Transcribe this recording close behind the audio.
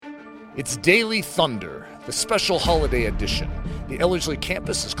It's Daily Thunder, the special holiday edition. The Ellerslie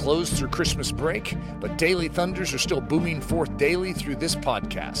campus is closed through Christmas break, but Daily Thunders are still booming forth daily through this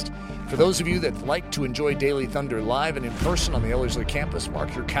podcast. For those of you that like to enjoy Daily Thunder live and in person on the Ellerslie campus,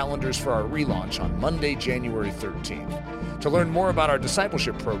 mark your calendars for our relaunch on Monday, January 13th. To learn more about our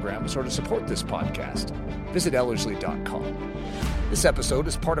discipleship programs or to support this podcast, visit Ellerslie.com. This episode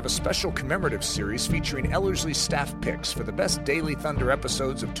is part of a special commemorative series featuring Ellerslie staff picks for the best Daily Thunder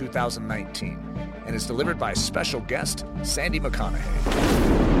episodes of 2019 and is delivered by special guest Sandi McConnaughey.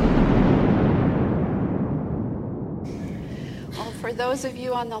 Well, for those of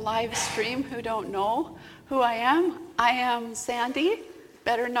you on the live stream who don't know who I am Sandi,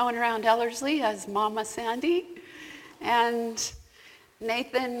 better known around Ellerslie as Mama Sandi. And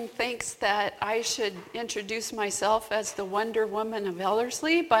Nathan thinks that I should introduce myself as the Wonder Woman of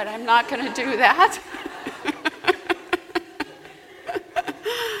Ellerslie, but I'm not going to do that.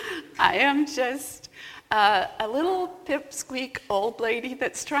 I am just a little pipsqueak old lady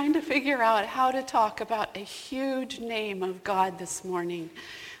that's trying to figure out how to talk about a huge name of God this morning,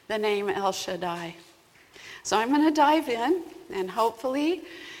 the name El Shaddai. So I'm going to dive in, and hopefully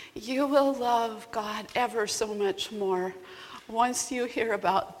you will love God ever so much more once you hear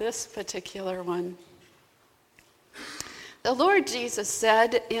about this particular one. The Lord Jesus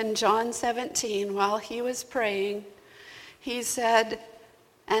said in John 17, while he was praying, he said,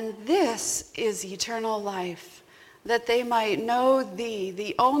 "And this is eternal life, that they might know thee,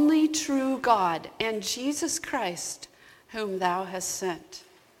 the only true God, and Jesus Christ, whom thou hast sent."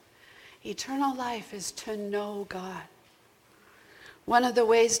 Eternal life is to know God. One of the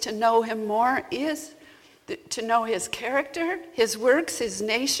ways to know him more is to know his character, his works, his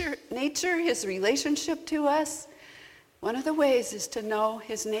nature, his relationship to us. One of the ways is to know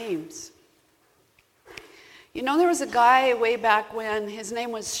his names. You know, there was a guy way back when, his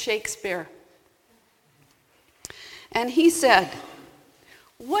name was Shakespeare. And he said,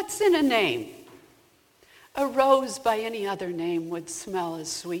 "What's in a name? A rose by any other name would smell as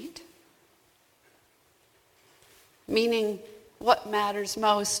sweet." Meaning, what matters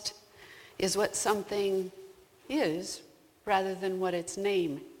most is what something is rather than what its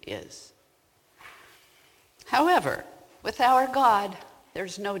name is. However, with our God,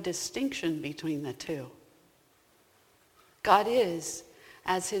 there's no distinction between the two. God is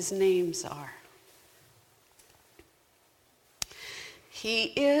as his names are. He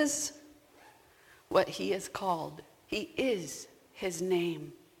is what he is called. He is his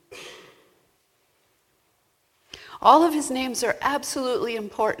name. All of his names are absolutely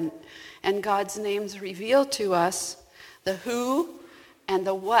important, and God's names reveal to us the who and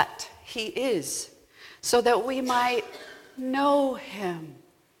the what he is, so that we might know him.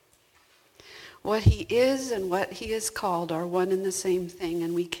 What he is and what he is called are one and the same thing,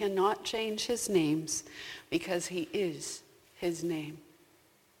 and we cannot change his names because he is his name.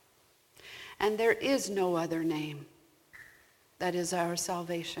 And there is no other name that is our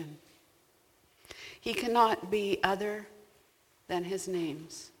salvation. He cannot be other than his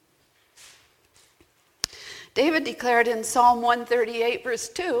names. David declared in Psalm 138, verse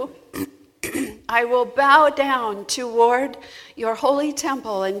 2, "I will bow down toward your holy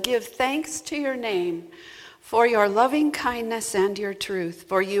temple and give thanks to your name for your loving kindness and your truth,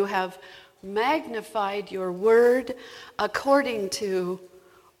 for you have magnified your word according to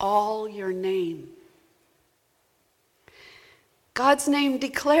all your name." God's name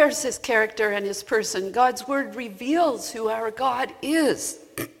declares his character and his person. God's word reveals who our God is.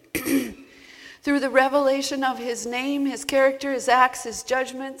 Through the revelation of his name, his character, his acts, his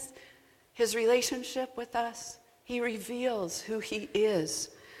judgments, his relationship with us, he reveals who he is.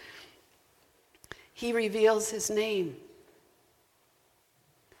 He reveals his name.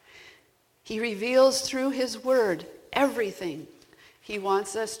 He reveals through his word everything he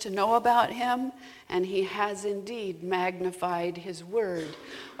wants us to know about him, and he has indeed magnified his word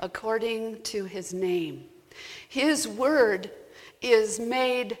according to his name. His word is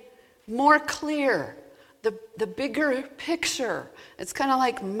made more clear, the bigger picture. It's kind of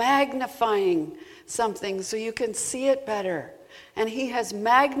like magnifying something so you can see it better. And he has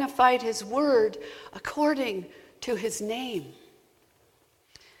magnified his word according to his name.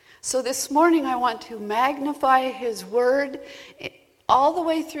 So this morning I want to magnify his word. All the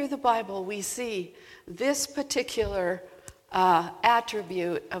way through the Bible, we see this particular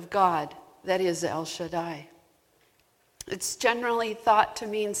attribute of God, that is El Shaddai. It's generally thought to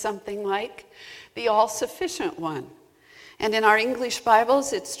mean something like the all-sufficient one. And in our English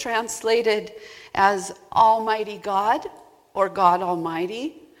Bibles, it's translated as Almighty God, or God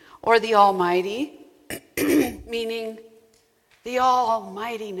Almighty, or the Almighty, meaning the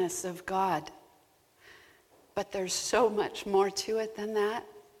almightiness of God. But there's so much more to it than that.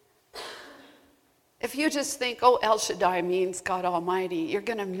 If you just think, oh, El Shaddai means God Almighty, you're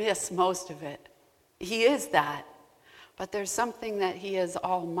going to miss most of it. He is that. But there's something that he is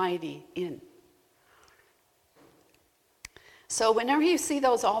almighty in. So whenever you see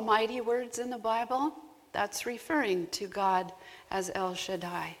those almighty words in the Bible, that's referring to God as El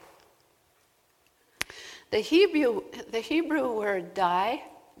Shaddai. The Hebrew word dai,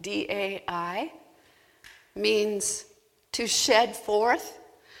 D-A-I, means to shed forth,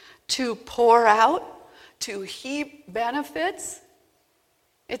 to pour out, to heap benefits.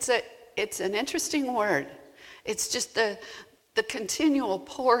 It's an interesting word. It's just the continual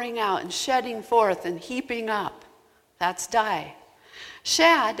pouring out and shedding forth and heaping up. That's dai.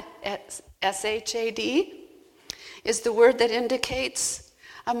 Shad, S-H-A-D, is the word that indicates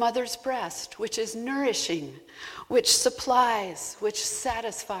a mother's breast, which is nourishing, which supplies, which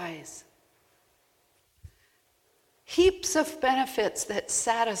satisfies. Heaps of benefits that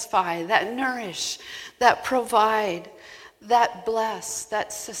satisfy, that nourish, that provide, that bless,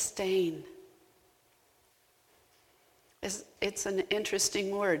 that sustain. It's an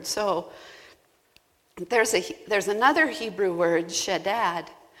interesting word. So there's another Hebrew word, Shaddai,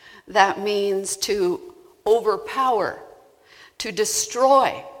 that means to overpower, to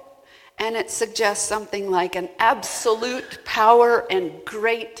destroy. And it suggests something like an absolute power and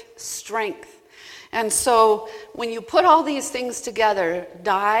great strength. And so when you put all these things together,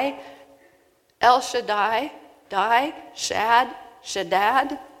 Dai, El Shaddai, Dai, Shad,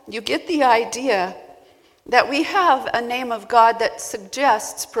 Shaddad, you get the idea that we have a name of God that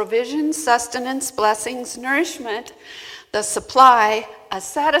suggests provision, sustenance, blessings, nourishment, the supply, a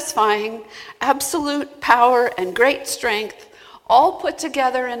satisfying, absolute power and great strength, all put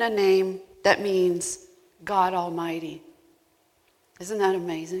together in a name that means God Almighty. Isn't that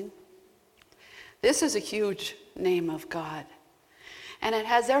amazing? This is a huge name of God. And it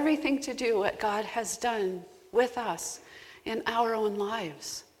has everything to do what God has done with us in our own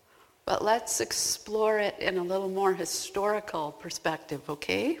lives. But let's explore it in a little more historical perspective,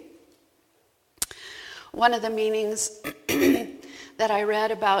 okay? One of the meanings that I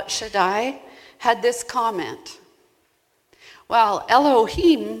read about Shaddai had this comment. While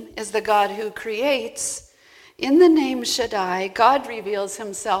Elohim is the God who creates, in the name Shaddai, God reveals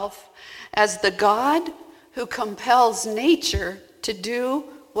himself as the God who compels nature to do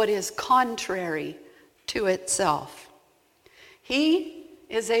what is contrary to itself. He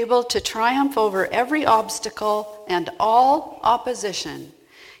is able to triumph over every obstacle and all opposition.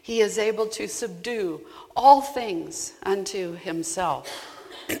 He is able to subdue all things unto himself.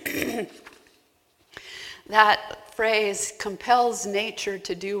 That phrase, compels nature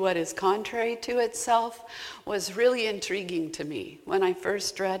to do what is contrary to itself, was really intriguing to me when I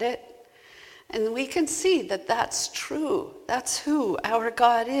first read it. And we can see that that's true. That's who our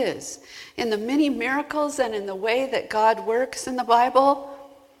God is. In the many miracles and in the way that God works in the Bible,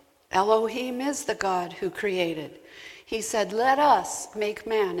 Elohim is the God who created. He said, let us make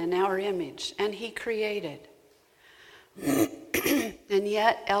man in our image. And he created. And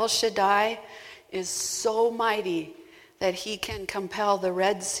yet El Shaddai is so mighty that he can compel the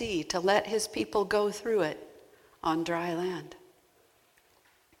Red Sea to let his people go through it on dry land.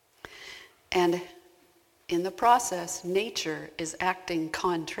 And in the process, nature is acting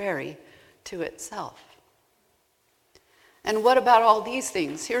contrary to itself. And what about all these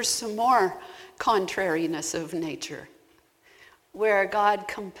things? Here's some more contrariness of nature, where God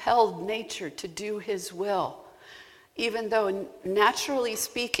compelled nature to do his will, even though naturally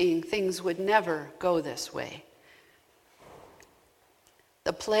speaking, things would never go this way.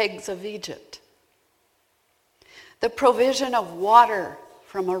 The plagues of Egypt, the provision of water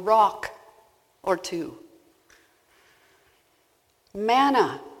from a rock or two,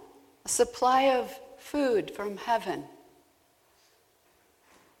 manna, a supply of food from heaven,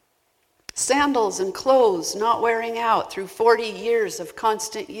 sandals and clothes not wearing out through 40 years of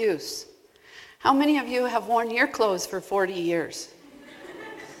constant use. How many of you have worn your clothes for 40 years?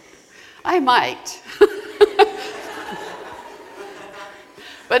 I might.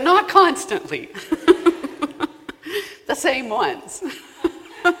 But not constantly. The same ones.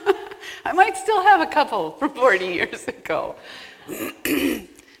 I might still have a couple from 40 years ago.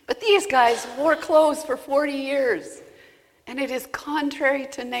 But these guys wore clothes for 40 years. And it is contrary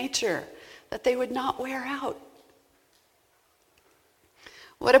to nature that they would not wear out.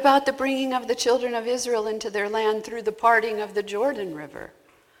 What about the bringing of the children of Israel into their land through the parting of the Jordan River?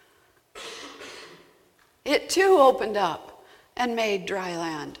 It too opened up and made dry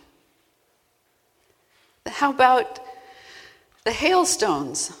land. How about The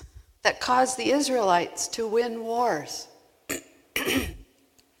hailstones that caused the Israelites to win wars.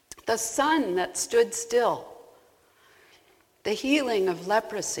 The sun that stood still. The healing of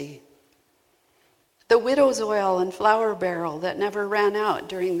leprosy. The widow's oil and flour barrel that never ran out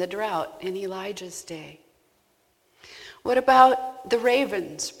during the drought in Elijah's day. What about the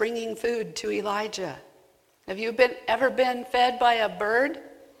ravens bringing food to Elijah? Have you ever been fed by a bird?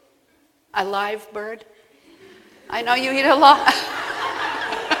 A live bird? I know you eat a lot.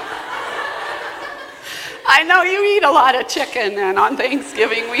 I know you eat a lot of chicken, and on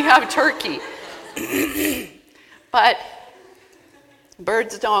Thanksgiving we have turkey. But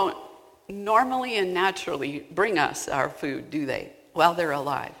birds don't normally and naturally bring us our food, do they? While they're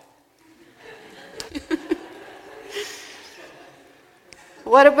alive.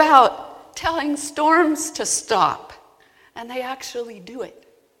 What about telling storms to stop? And they actually do it.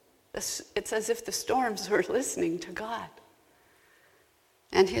 It's as if the storms were listening to God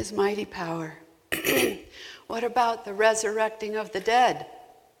and his mighty power. What about the resurrecting of the dead?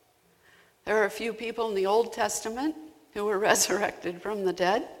 There are a few people in the Old Testament who were resurrected from the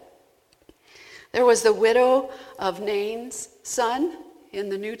dead. There was the widow of Nain's son in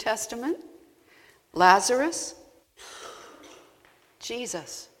the New Testament, Lazarus,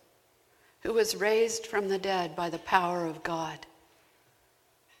 Jesus, who was raised from the dead by the power of God.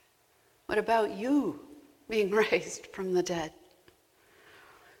 What about you being raised from the dead?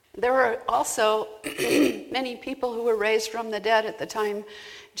 There were also many people who were raised from the dead at the time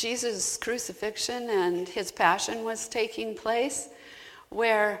Jesus' crucifixion and his passion was taking place,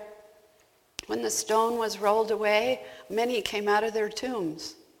 where when the stone was rolled away, many came out of their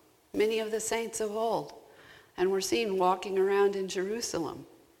tombs, many of the saints of old, and were seen walking around in Jerusalem.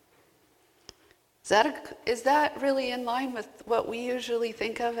 Is that really in line with what we usually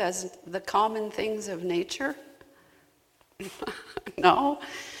think of as the common things of nature? No.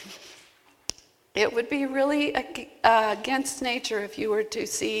 It would be really against nature if you were to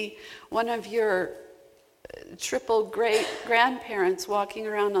see one of your triple great grandparents walking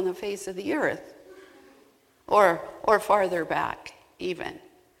around on the face of the earth, or farther back even.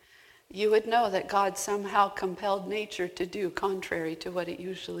 You would know that God somehow compelled nature to do contrary to what it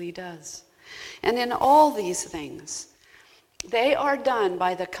usually does. And in all these things, they are done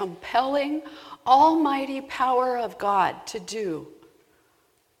by the compelling, almighty power of God to do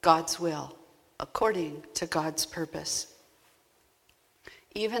God's will, according to God's purpose.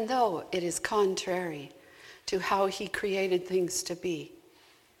 Even though it is contrary to how he created things to be,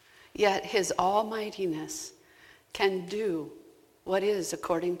 yet his almightiness can do what is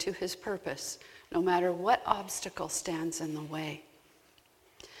according to his purpose, no matter what obstacle stands in the way.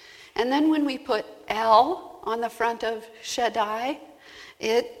 And then when we put El on the front of Shaddai,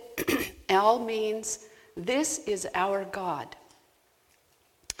 El means this is our God.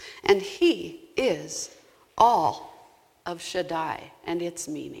 And he is all of Shaddai and its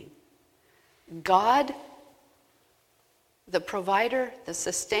meaning. God, the provider, the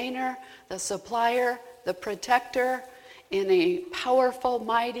sustainer, the supplier, the protector, in a powerful,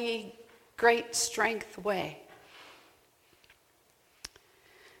 mighty, great strength way.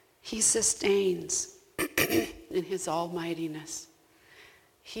 He sustains in his almightiness.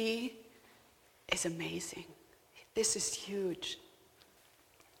 He is amazing. This is huge.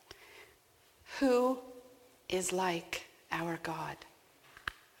 Who is like our God?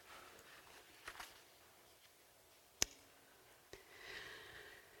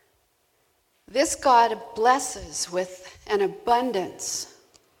 This God blesses with an abundance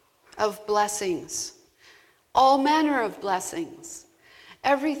of blessings, all manner of blessings,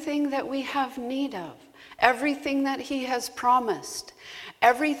 everything that we have need of, everything that he has promised,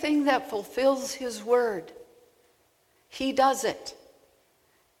 everything that fulfills his word. He does it.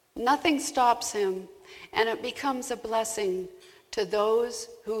 Nothing stops him, and it becomes a blessing to those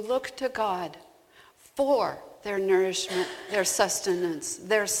who look to God for their nourishment, their sustenance,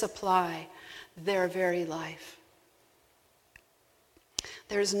 their supply, their very life.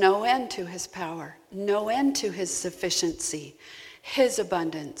 There's no end to his power, no end to his sufficiency, his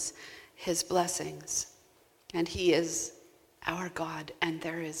abundance, his blessings. And he is our God, and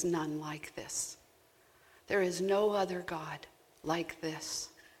there is none like this. There is no other God like this.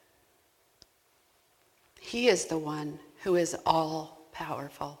 He is the one who is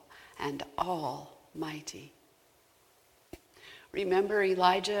all-powerful and almighty. Remember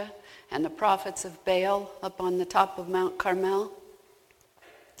Elijah and the prophets of Baal up on the top of Mount Carmel?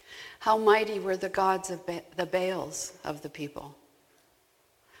 How mighty were the gods of the Baals of the people,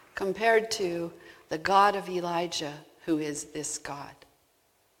 compared to the God of Elijah, who is this God.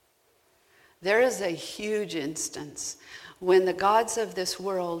 There is a huge instance when the gods of this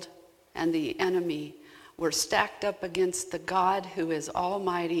world and the enemy were stacked up against the God who is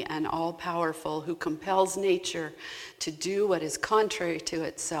almighty and all-powerful, who compels nature to do what is contrary to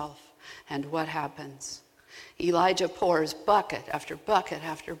itself. And what happens? Elijah pours bucket after bucket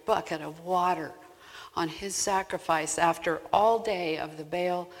after bucket of water on his sacrifice after all day of the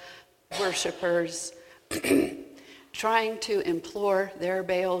Baal worshipers trying to implore their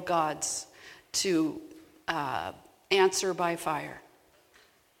Baal gods to answer by fire.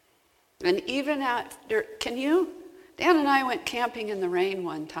 And even after, Dan and I went camping in the rain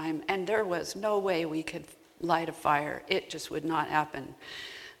one time, and there was no way we could light a fire. It just would not happen.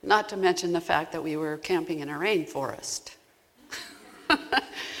 Not to mention the fact that we were camping in a rainforest.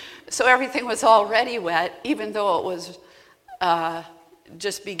 So everything was already wet, even though it was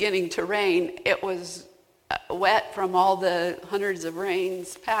just beginning to rain. It was wet from all the hundreds of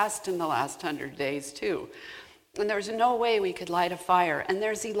rains passed in the last 100 days too. And there's no way we could light a fire. And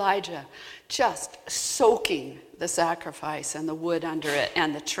there's Elijah just soaking the sacrifice and the wood under it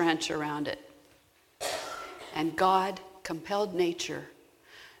and the trench around it. And God compelled nature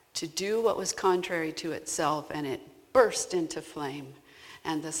to do what was contrary to itself, and it burst into flame,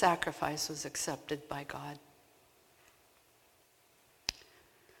 and the sacrifice was accepted by God.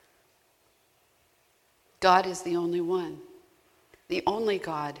 God is the only one, the only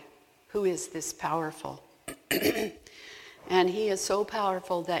God who is this powerful. And he is so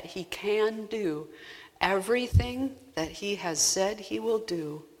powerful that he can do everything that he has said he will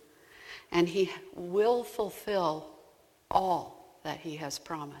do, and he will fulfill all that he has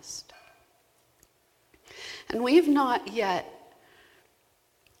promised. And we've not yet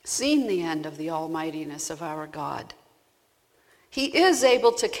seen the end of the almightiness of our God. He is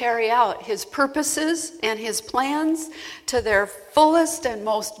able to carry out his purposes and his plans to their fullest and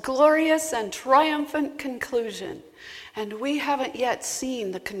most glorious and triumphant conclusion. And we haven't yet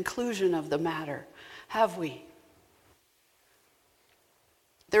seen the conclusion of the matter, have we?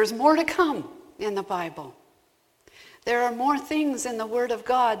 There's more to come in the Bible. There are more things in the Word of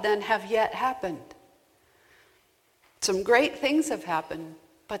God than have yet happened. Some great things have happened,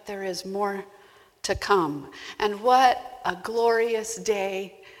 but there is more to come. And what a glorious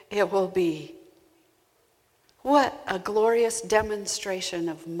day it will be. What a glorious demonstration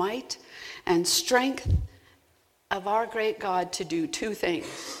of might and strength of our great God to do two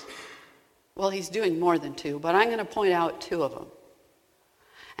things. Well, he's doing more than two, but I'm going to point out two of them.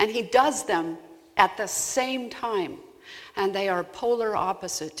 And he does them at the same time, and they are polar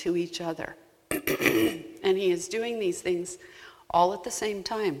opposite to each other. And he is doing these things all at the same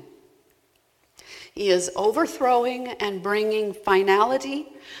time. He is overthrowing and bringing finality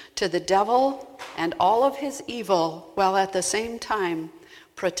to the devil and all of his evil, while at the same time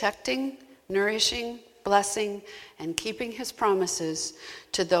protecting, nourishing, blessing, and keeping his promises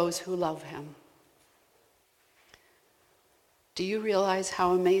to those who love him. Do you realize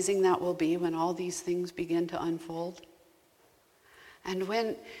how amazing that will be when all these things begin to unfold?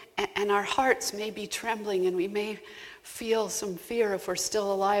 And our hearts may be trembling, and we may feel some fear if we're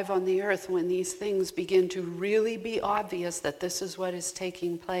still alive on the earth when these things begin to really be obvious that this is what is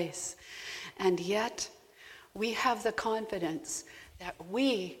taking place. And yet, we have the confidence that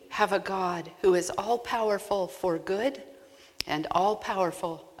we have a God who is all-powerful for good and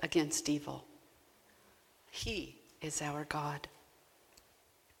all-powerful against evil. He is our God.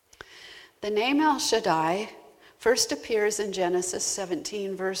 The name El Shaddai first appears in Genesis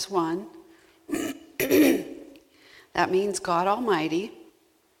 17, verse 1. That means God Almighty.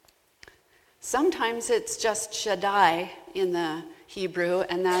 Sometimes it's just Shaddai in the Hebrew,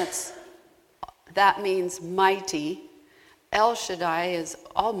 and that means mighty. El Shaddai is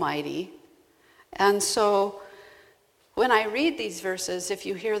almighty. And so when I read these verses, if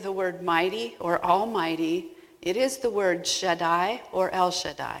you hear the word mighty or almighty, it is the word Shaddai or El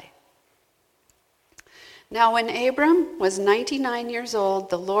Shaddai. Now when Abram was 99 years old,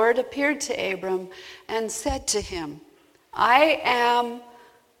 the Lord appeared to Abram and said to him, I am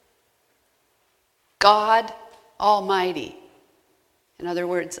God Almighty. In other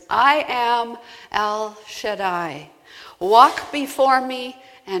words, I am El Shaddai. Walk before me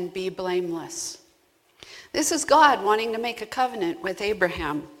and be blameless. This is God wanting to make a covenant with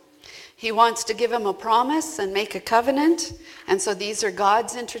Abraham. He wants to give him a promise and make a covenant. And so these are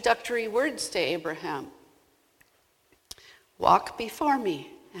God's introductory words to Abraham. Walk before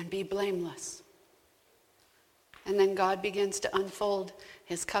me and be blameless. And then God begins to unfold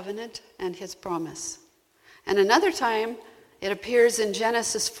his covenant and his promise. And another time, it appears in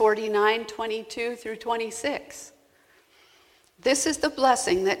Genesis 49, 22 through 26. This is the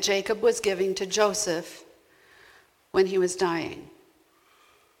blessing that Jacob was giving to Joseph when he was dying.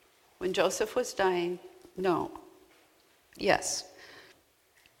 When Joseph was dying, no. Yes.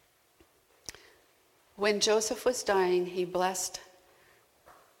 When Joseph was dying, he blessed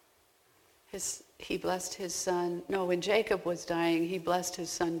his son. No, when Jacob was dying, he blessed his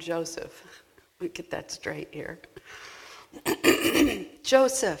son Joseph. Let me get that straight here.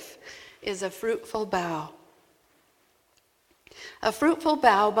 Joseph is a fruitful bough. A fruitful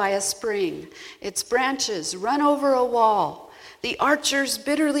bough by a spring. Its branches run over a wall. The archers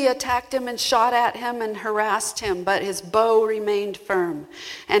bitterly attacked him and shot at him and harassed him, but his bow remained firm,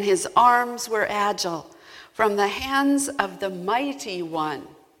 and his arms were agile. From the hands of the mighty one,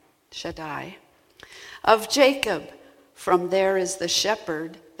 Shaddai, of Jacob, from there is the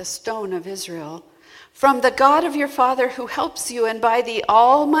shepherd, the stone of Israel, from the God of your father who helps you, and by the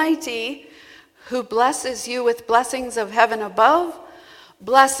Almighty who blesses you with blessings of heaven above,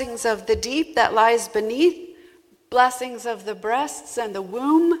 blessings of the deep that lies beneath, blessings of the breasts and the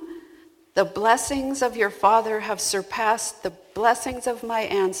womb. The blessings of your father have surpassed the blessings of my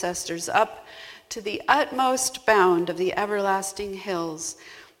ancestors up to the utmost bound of the everlasting hills.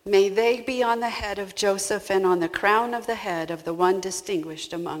 May they be on the head of Joseph and on the crown of the head of the one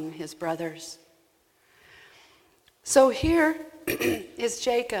distinguished among his brothers. So here is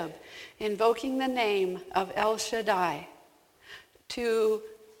Jacob invoking the name of El Shaddai to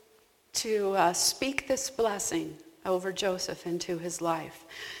speak this blessing over Joseph into his life.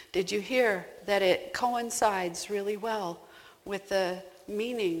 Did you hear that it coincides really well with the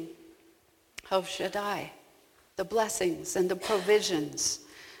meaning of Shaddai, the blessings and the provisions,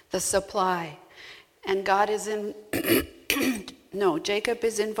 the supply? And God is Jacob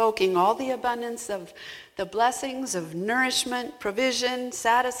is invoking all the abundance of the blessings of nourishment, provision,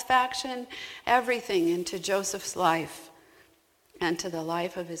 satisfaction, everything into Joseph's life and to the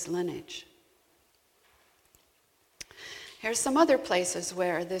life of his lineage. Here's some other places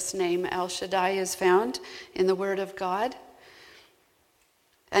where this name El Shaddai is found in the Word of God.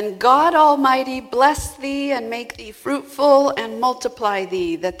 And God Almighty bless thee and make thee fruitful and multiply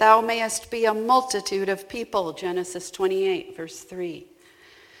thee, that thou mayest be a multitude of people. Genesis 28, verse 3.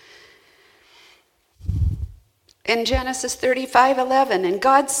 In Genesis 35:11, and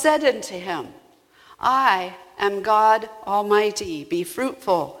God said unto him, I am God Almighty, be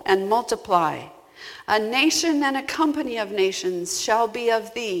fruitful and multiply. A nation and a company of nations shall be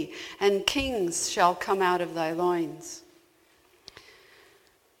of thee, and kings shall come out of thy loins.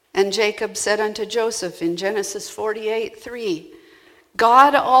 And Jacob said unto Joseph in Genesis 48:3,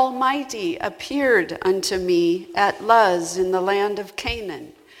 God Almighty appeared unto me at Luz in the land of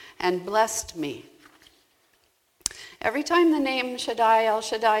Canaan, and blessed me. Every time the name Shaddai, El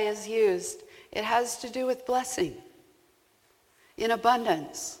Shaddai is used, it has to do with blessing in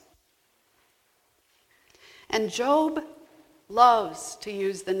abundance. And Job loves to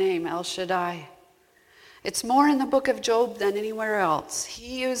use the name El Shaddai. It's more in the book of Job than anywhere else.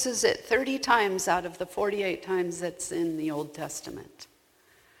 He uses it 30 times out of the 48 times that's in the Old Testament.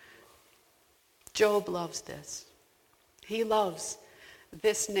 Job loves this. He loves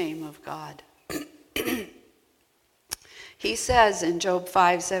this name of God. He says in Job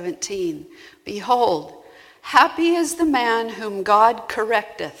 5:17, behold, happy is the man whom God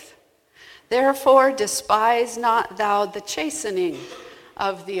correcteth. Therefore despise not thou the chastening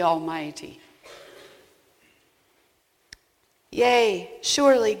of the Almighty. Yea,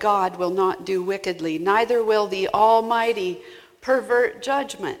 surely God will not do wickedly, neither will the Almighty pervert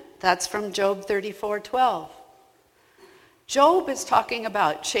judgment. That's from Job 34:12. Job is talking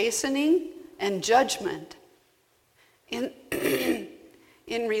about chastening and judgment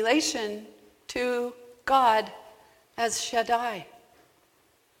in relation to God as Shaddai.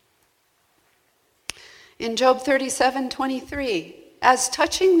 In Job 37:23, as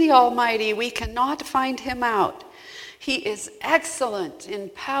touching the Almighty, we cannot find him out. He is excellent in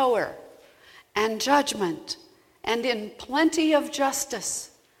power and judgment and in plenty of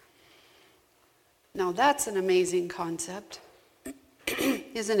justice. Now that's an amazing concept,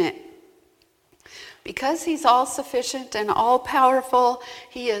 isn't it? Because he's all sufficient and all powerful,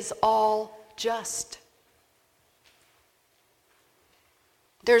 he is all just.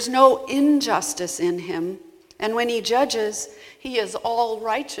 There's no injustice in him, and when he judges, he is all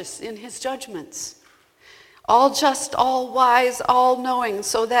righteous in his judgments. All just, all wise, all knowing,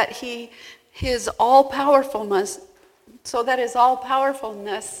 so that his all powerfulness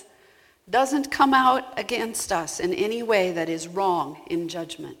doesn't come out against us in any way that is wrong in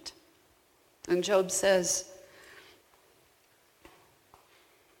judgment. And Job says,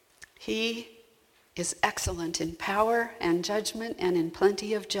 he is excellent in power and judgment and in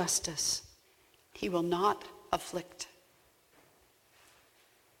plenty of justice. He will not afflict.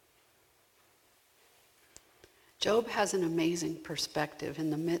 Job has an amazing perspective in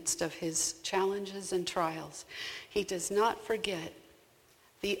the midst of his challenges and trials. He does not forget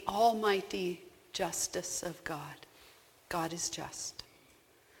the almighty justice of God. God is just.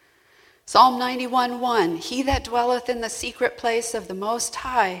 Psalm 91:1, he that dwelleth in the secret place of the Most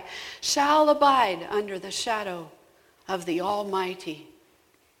High shall abide under the shadow of the Almighty.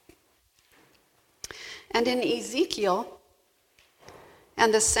 And in Ezekiel,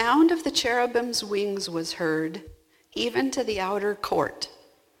 and the sound of the cherubim's wings was heard, even to the outer court,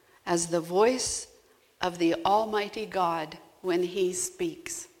 as the voice of the Almighty God when he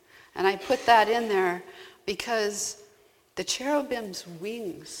speaks. And I put that in there because the cherubim's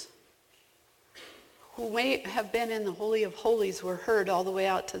wings, who may have been in the Holy of Holies, were heard all the way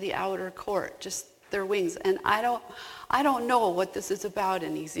out to the outer court, just their wings. And I don't know what this is about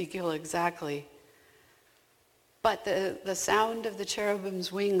in Ezekiel exactly. But the sound of the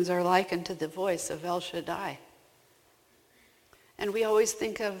cherubim's wings are likened to the voice of El Shaddai. And we always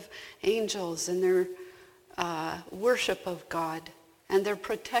think of angels and their worship of God and their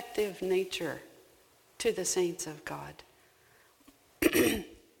protective nature to the saints of God.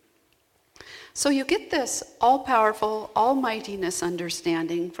 So you get this all-powerful, almightiness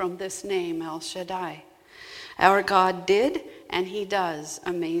understanding from this name, El Shaddai. Our God did and he does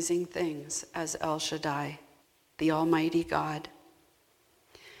amazing things as El Shaddai, the Almighty God.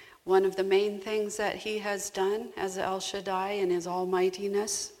 One of the main things that he has done as El Shaddai in his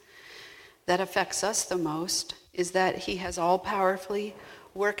almightiness that affects us the most is that he has all-powerfully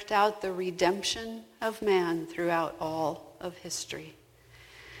worked out the redemption of man throughout all of history.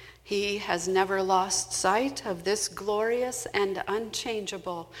 He has never lost sight of this glorious and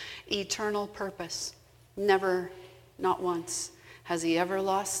unchangeable eternal purpose. Never, not once, has he ever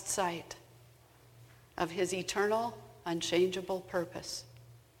lost sight of his eternal, unchangeable purpose.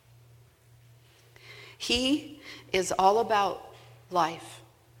 He is all about life,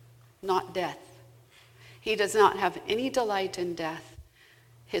 not death. He does not have any delight in death.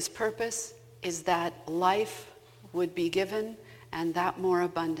 His purpose is that life would be given, and that more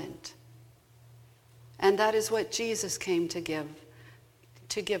abundant. And that is what Jesus came to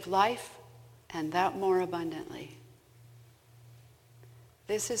give life, and that more abundantly.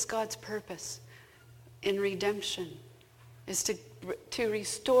 This is God's purpose in redemption, is to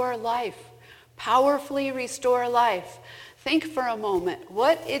restore life, powerfully restore life. Think for a moment,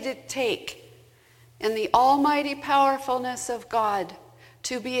 what did it take in the almighty powerfulness of God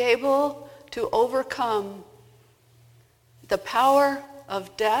to be able to overcome the power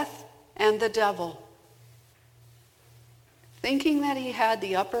of death and the devil, thinking that he had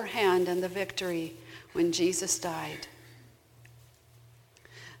the upper hand and the victory when Jesus died?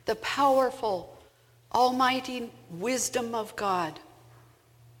 The powerful, almighty wisdom of God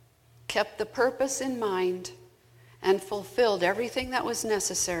kept the purpose in mind and fulfilled everything that was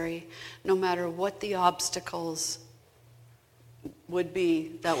necessary, no matter what the obstacles would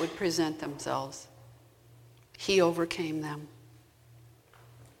be that would present themselves. He overcame them.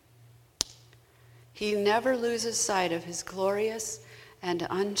 He never loses sight of his glorious and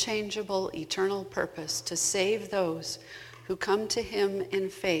unchangeable eternal purpose to save those who come to him in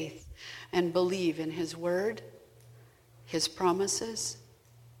faith and believe in his word, his promises,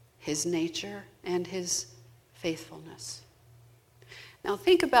 his nature, and his faithfulness. Now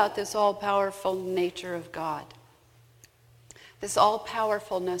think about this all-powerful nature of God, this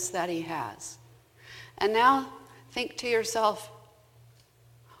all-powerfulness that he has. And now think to yourself,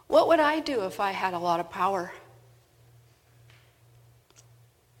 what would I do if I had a lot of power?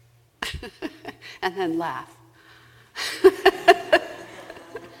 And then laugh.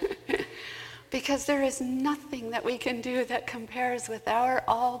 Because there is nothing that we can do that compares with our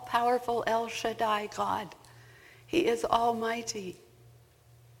all-powerful El Shaddai God. He is almighty.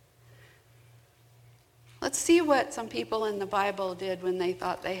 Let's see what some people in the Bible did when they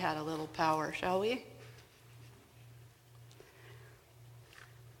thought they had a little power, shall we?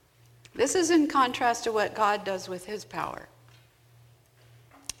 This is in contrast to what God does with his power.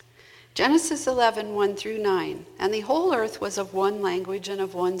 Genesis 11, 1 through 9. And the whole earth was of one language and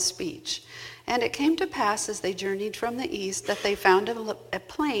of one speech. And it came to pass as they journeyed from the east that they found a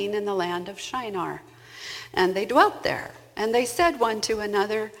plain in the land of Shinar. And they dwelt there. And they said one to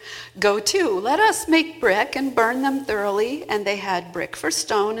another, Go to, let us make brick and burn them thoroughly. And they had brick for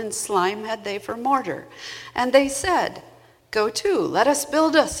stone, and slime had they for mortar. And they said, Go to, let us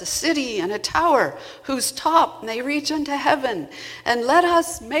build us a city and a tower, whose top may reach unto heaven, and let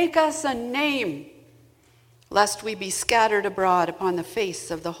us make us a name, lest we be scattered abroad upon the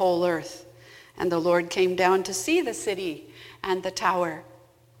face of the whole earth. And the Lord came down to see the city and the tower,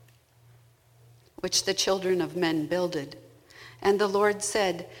 which the children of men builded. And the Lord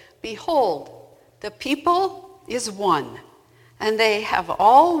said, Behold, the people is one, and they have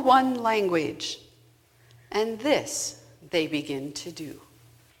all one language. And this they begin to do.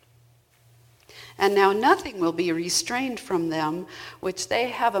 And now nothing will be restrained from them which they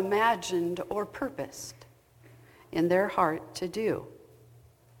have imagined or purposed in their heart to do.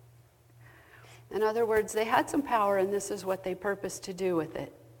 In other words, they had some power, and this is what they purposed to do with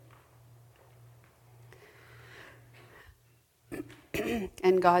it.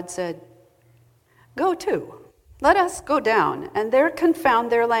 And God said, Go to, let us go down, and there confound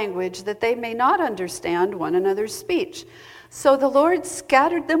their language, that they may not understand one another's speech. So the Lord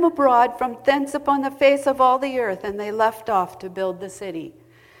scattered them abroad from thence upon the face of all the earth, and they left off to build the city.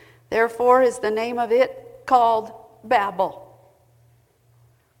 Therefore is the name of it called Babel.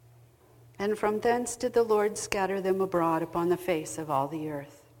 And from thence did the Lord scatter them abroad upon the face of all the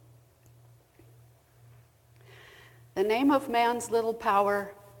earth. The name of man's little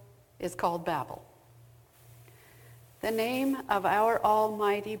power is called Babel. The name of our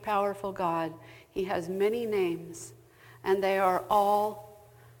almighty, powerful God, he has many names, and they are all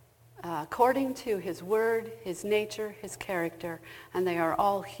according to his word, his nature, his character, and they are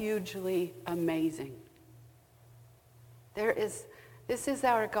all hugely amazing. This is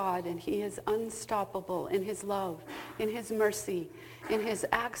our God, and he is unstoppable in his love, in his mercy, in his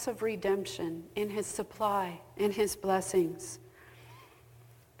acts of redemption, in his supply, in his blessings.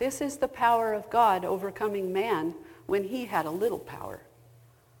 This is the power of God overcoming man when he had a little power.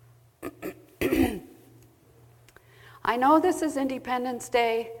 I know this is Independence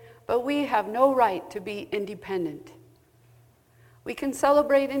Day, but we have no right to be independent. We can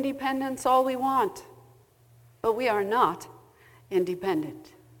celebrate independence all we want, but we are not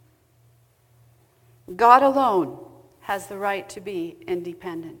independent. God alone has the right to be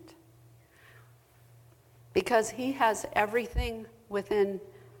independent because he has everything within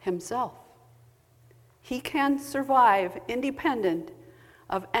himself. He can survive independent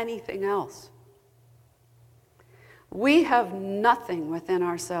of anything else. We have nothing within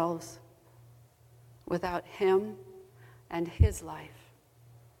ourselves without him and his life,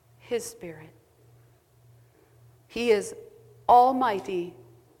 his spirit. He is almighty,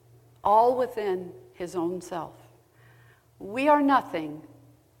 all within his own self. We are nothing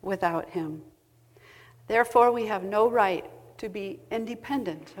without him. Therefore, we have no right to be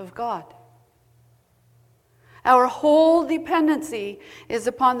independent of God. Our whole dependency is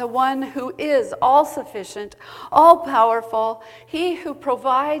upon the one who is all-sufficient, all-powerful, he who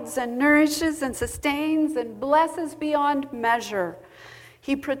provides and nourishes and sustains and blesses beyond measure.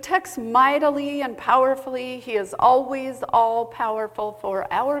 He protects mightily and powerfully. He is always all-powerful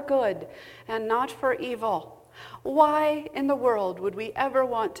for our good and not for evil. Why in the world would we ever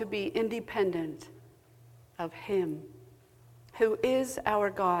want to be independent of him, who is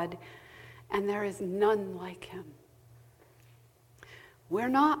our God, and there is none like him? We're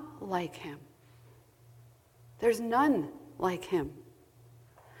not like him. There's none like him.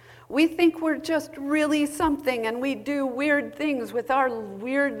 We think we're just really something, and we do weird things with our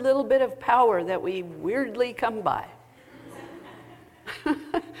weird little bit of power that we weirdly come by.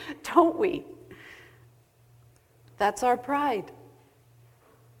 Don't we? That's our pride.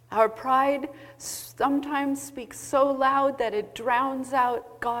 Our pride sometimes speaks so loud that it drowns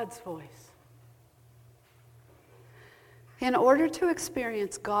out God's voice. In order to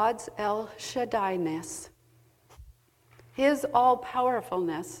experience God's El Shaddai-ness, his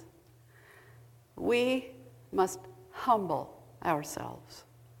all-powerfulness, we must humble ourselves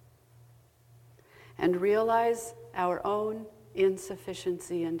and realize our own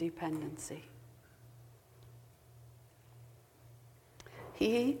insufficiency and dependency.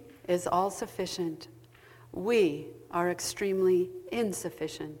 He is all-sufficient. We are extremely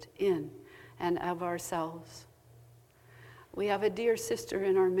insufficient in and of ourselves. We have a dear sister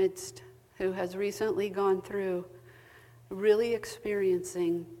in our midst who has recently gone through really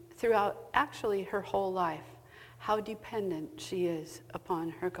experiencing throughout actually her whole life how dependent she is upon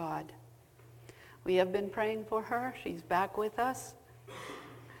her God. We have been praying for her. She's back with us.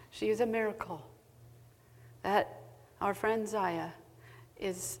 She is a miracle that our friend Zaya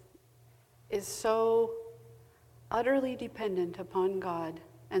is so utterly dependent upon God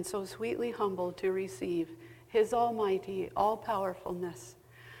and so sweetly humble to receive his almighty, all-powerfulness.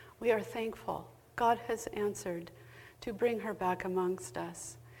 We are thankful God has answered to bring her back amongst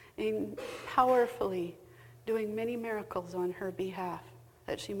us, and powerfully doing many miracles on her behalf,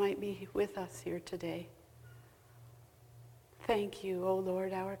 that she might be with us here today. Thank you, O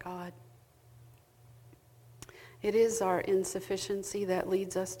Lord our God. It is our insufficiency that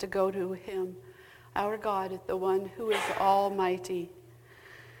leads us to go to him, our God, the one who is almighty.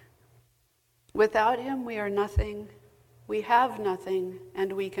 Without him, we are nothing, we have nothing,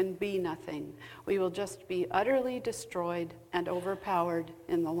 and we can be nothing. We will just be utterly destroyed and overpowered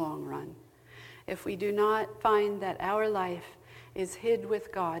in the long run. If we do not find that our life is hid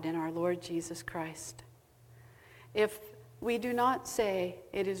with God in our Lord Jesus Christ. If we do not say,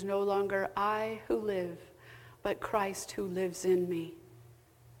 it is no longer I who live, but Christ who lives in me.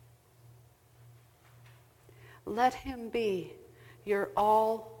 Let him be your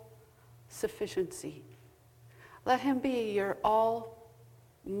all-sufficiency. Let him be your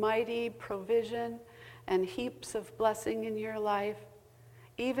almighty provision and heaps of blessing in your life,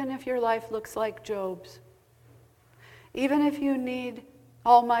 even if your life looks like Job's. Even if you need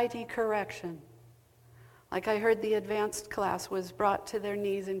almighty correction. Like I heard the advanced class was brought to their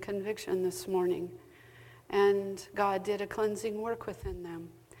knees in conviction this morning, and God did a cleansing work within them.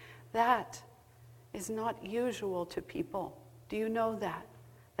 That is not usual to people. Do you know that?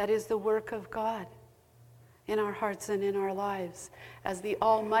 That is the work of God in our hearts and in our lives as the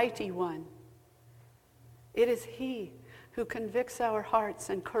Almighty One. It is he who convicts our hearts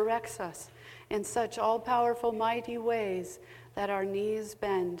and corrects us in such all-powerful, mighty ways that our knees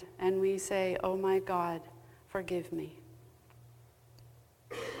bend and we say, "Oh my God, forgive me."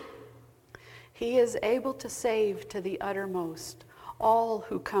 He is able to save to the uttermost all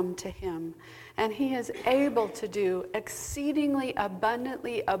who come to him, and he is able to do exceedingly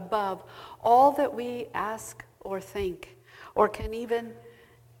abundantly above all that we ask or think, or can even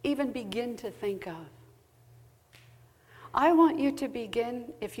begin to think of. I want you to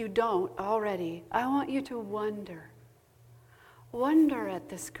begin, if you don't already, I want you to wonder. Wonder at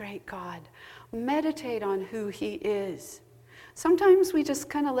this great God. Meditate on who he is. Sometimes we just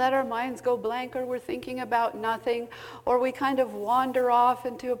kind of let our minds go blank, or we're thinking about nothing, or we kind of wander off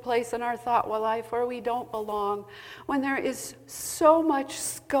into a place in our thought life where we don't belong, when there is so much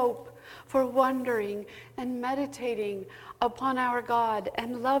scope for wondering and meditating upon our God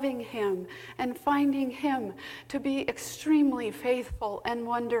and loving him and finding him to be extremely faithful and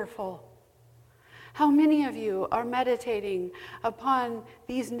wonderful. How many of you are meditating upon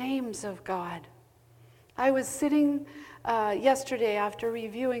these names of God? I was sitting yesterday after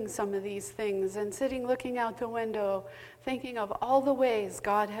reviewing some of these things and sitting looking out the window thinking of all the ways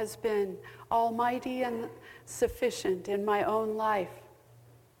God has been almighty and sufficient in my own life.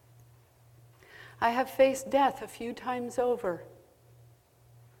 I have faced death a few times over.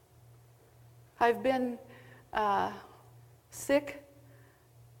 I've been sick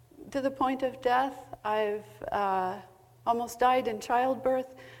to the point of death. I've almost died in childbirth.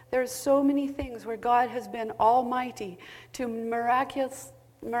 There's so many things where God has been almighty to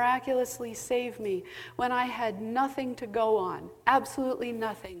miraculously save me when I had nothing to go on, absolutely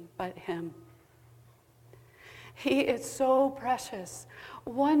nothing but him. He is so precious.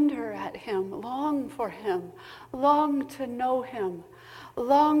 Wonder at him, long for him, long to know him,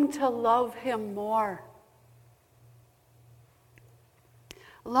 long to love him more.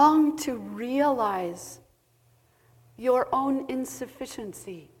 Long to realize your own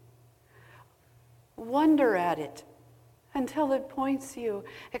insufficiency. Wonder at it until it points you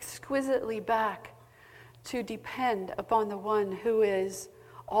exquisitely back to depend upon the one who is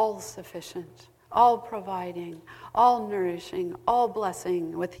all-sufficient, all-providing, all-nourishing,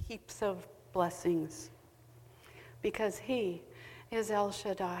 all-blessing, with heaps of blessings. Because he is El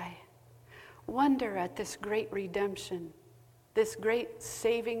Shaddai. Wonder at this great redemption, this great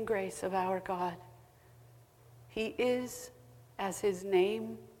saving grace of our God. He is, as his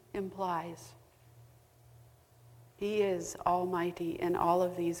name implies. He is almighty in all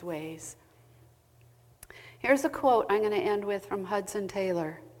of these ways. Here's a quote I'm going to end with from Hudson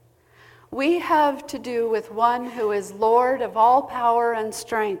Taylor. We have to do with one who is Lord of all power and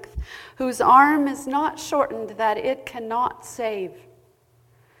strength, whose arm is not shortened that it cannot save,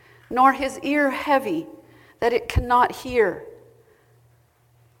 nor his ear heavy that it cannot hear.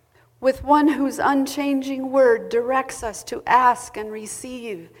 With one whose unchanging word directs us to ask and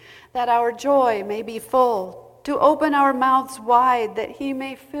receive, that our joy may be full, to open our mouths wide that he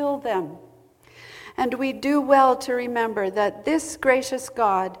may fill them. And we do well to remember that this gracious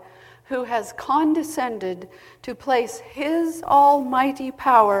God, who has condescended to place his almighty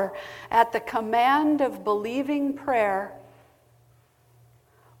power at the command of believing prayer,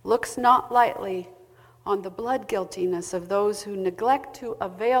 looks not lightly on the blood guiltiness of those who neglect to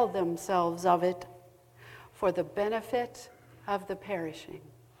avail themselves of it for the benefit of the perishing.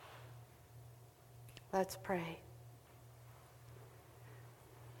 Let's pray.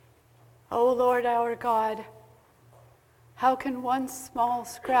 O Lord our God, How can one small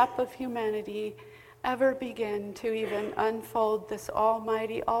scrap of humanity ever begin to even unfold this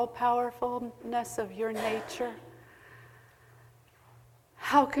almighty, all-powerfulness of your nature?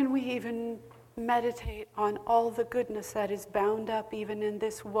 How can we even meditate on all the goodness that is bound up even in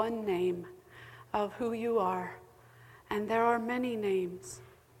this one name of who you are? And there are many names.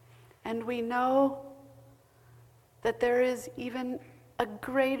 And we know that there is even a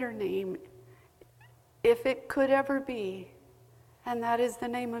greater name, if it could ever be, and that is the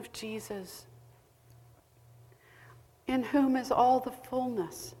name of Jesus, in whom is all the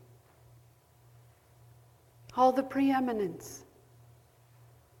fullness, all the preeminence,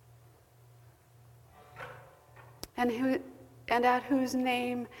 and at whose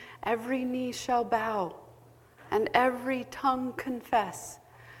name every knee shall bow and every tongue confess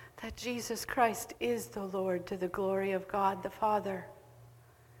that Jesus Christ is the Lord, to the glory of God the Father.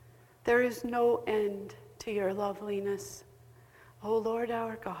 There is no end to your loveliness, O Lord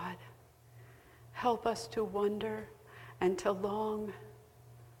our God. Help us to wonder and to long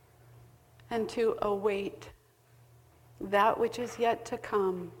and to await that which is yet to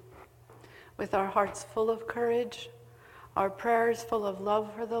come, with our hearts full of courage, our prayers full of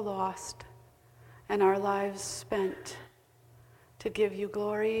love for the lost, and our lives spent to give you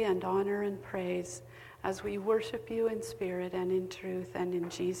glory and honor and praise as we worship you in spirit and in truth, and in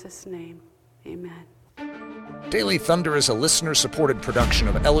Jesus' name, amen. Daily Thunder is a listener-supported production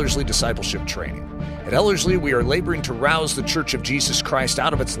of Ellerslie Discipleship Training. At Ellerslie, we are laboring to rouse the Church of Jesus Christ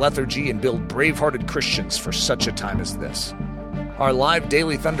out of its lethargy and build brave-hearted Christians for such a time as this. Our live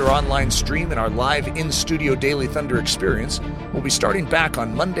Daily Thunder online stream and our live in-studio Daily Thunder experience will be starting back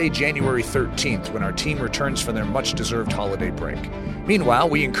on Monday, January 13th, when our team returns from their much-deserved holiday break. Meanwhile,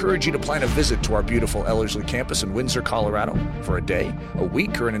 we encourage you to plan a visit to our beautiful Ellerslie campus in Windsor, Colorado, for a day, a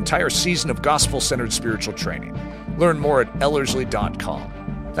week, or an entire season of gospel-centered spiritual training. Learn more at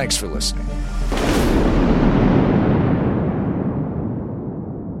ellerslie.com. Thanks for listening.